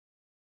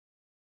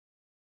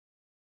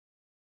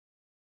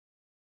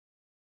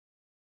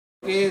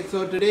Okay,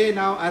 so today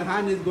now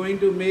Arhan is going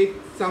to make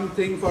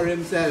something for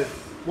himself.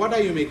 What are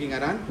you making,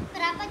 Arhan?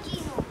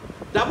 Frappachino.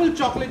 Double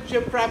chocolate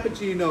chip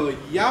frappuccino.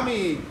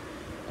 Yummy.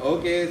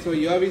 Okay, so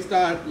here we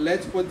start.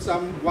 Let's put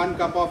some 1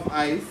 cup of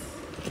ice.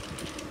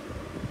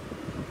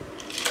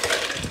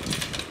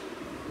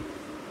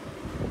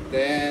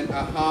 Then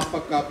a half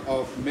a cup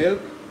of milk.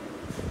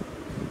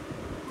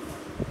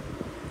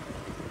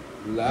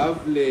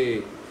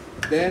 Lovely.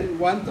 Then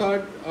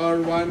 1/3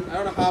 or one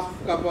or a half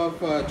cup of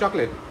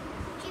chocolate.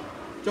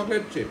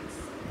 Chocolate chips.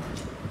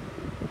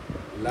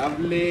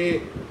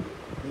 Lovely.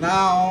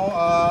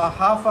 Now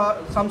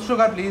some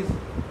sugar, please.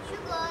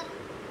 Sugar.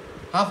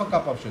 Half a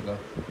cup of sugar.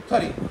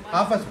 Sorry,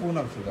 half a spoon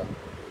of sugar.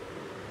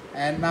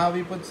 And now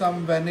we put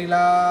some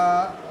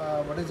vanilla.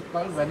 What is it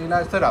called?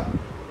 Vanilla syrup.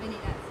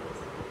 Vanilla.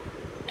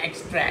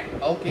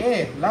 Extract.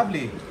 Okay,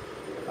 lovely.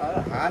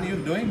 Han,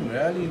 you're doing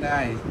really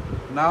nice.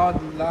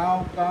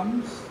 Now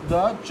comes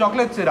the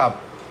chocolate syrup.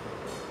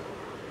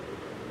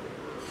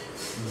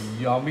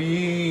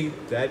 Yummy.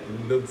 That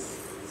looks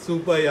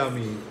super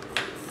yummy.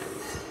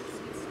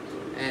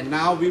 And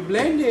now we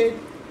blend it.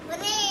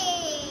 Hooray!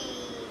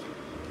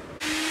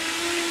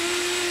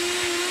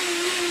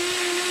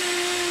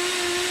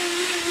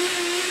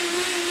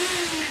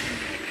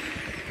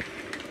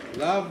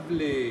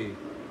 Lovely.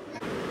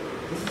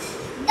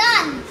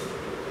 Done.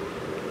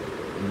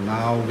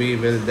 Now we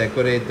will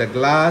decorate the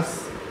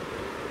glass.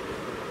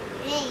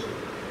 Hooray!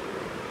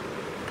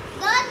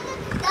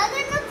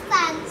 Doesn't look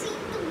fancy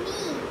to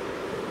me.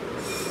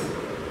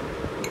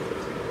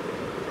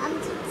 I'm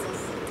so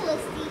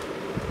thirsty.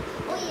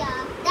 Oh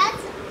yeah,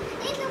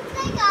 it looks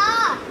like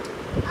art.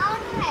 I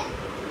want to help.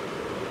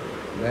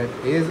 That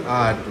is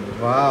art.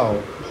 Wow.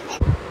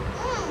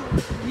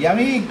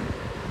 Yummy.